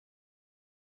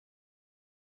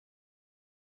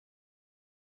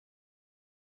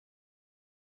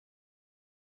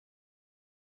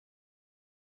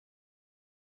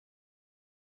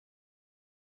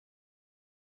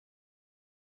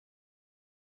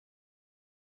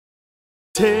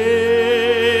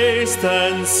Taste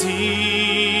and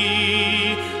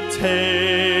see,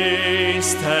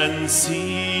 taste and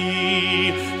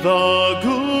see the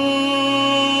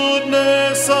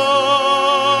goodness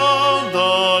of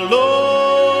the Lord.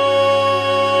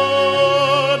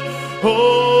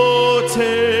 Oh,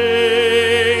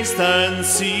 taste and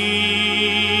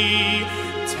see,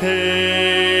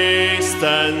 taste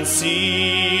and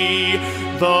see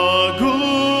the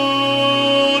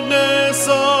goodness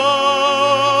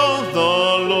of the Lord.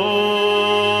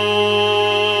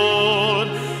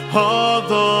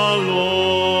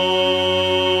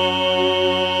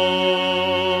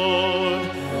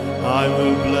 I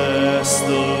will bless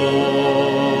the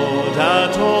Lord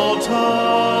at all times.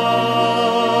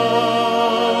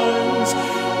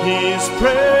 His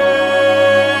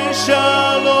praise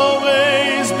shall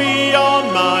always be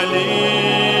on my lips.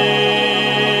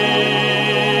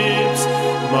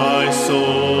 My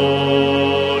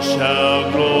soul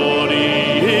shall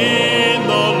glory in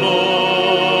the Lord.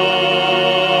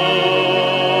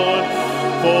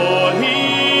 For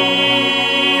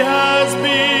he has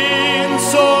been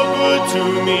so good to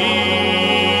me.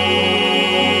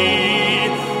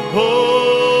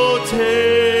 Oh,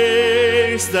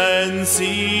 taste and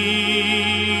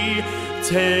see,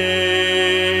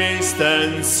 taste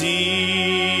and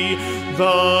see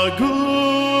the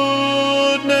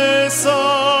goodness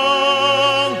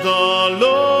of the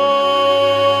Lord.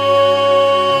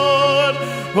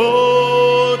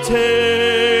 Oh,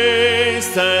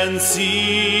 taste and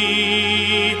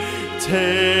see,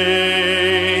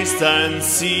 taste and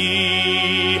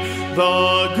see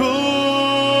the goodness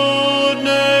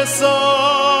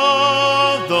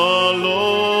of the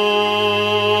Lord,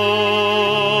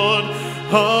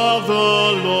 of the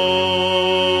Lord.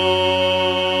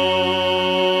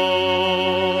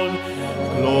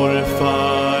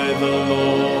 Glorify the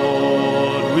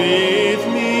Lord with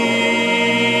me.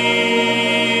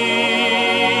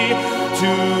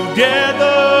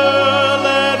 Together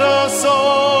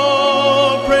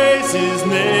his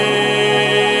name.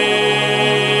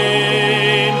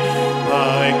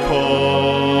 I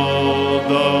called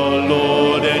the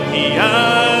Lord and he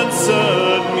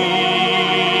answered me.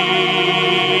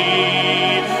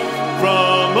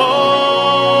 From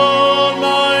all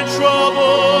my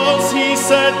troubles he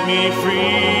set me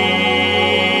free.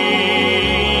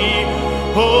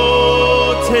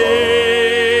 Oh,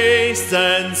 taste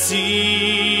and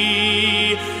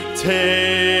see,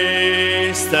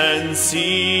 taste and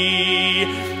see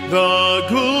the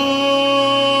goodness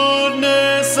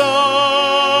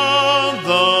of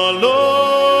the Lord.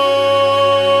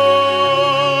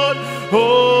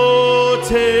 Oh,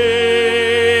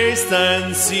 taste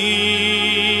and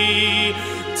see,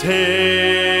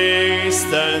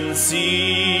 taste and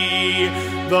see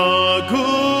the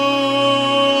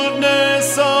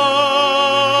goodness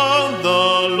of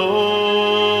the Lord,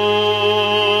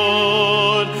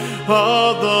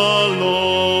 of the Lord.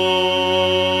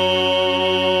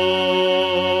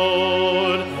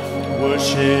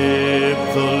 Worship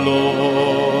the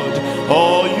Lord,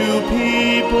 all you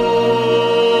people.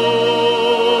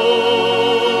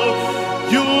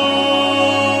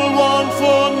 You'll want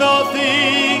for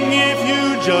nothing if you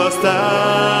just ask.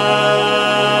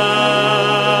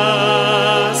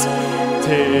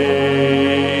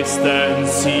 Taste and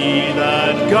see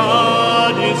that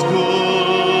God is good.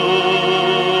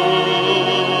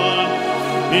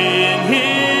 In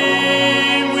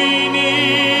him we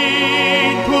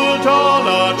need put all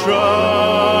our trust.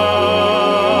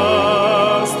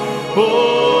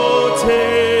 Oh,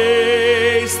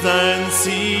 taste and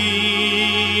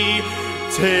see,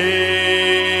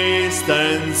 taste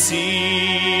and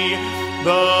see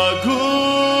the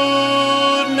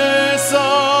goodness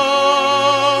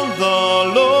of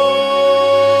the Lord.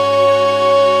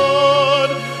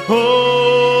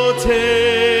 Oh,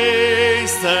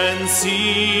 taste and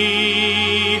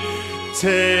see,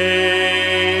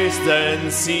 taste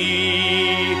and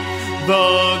see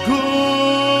the good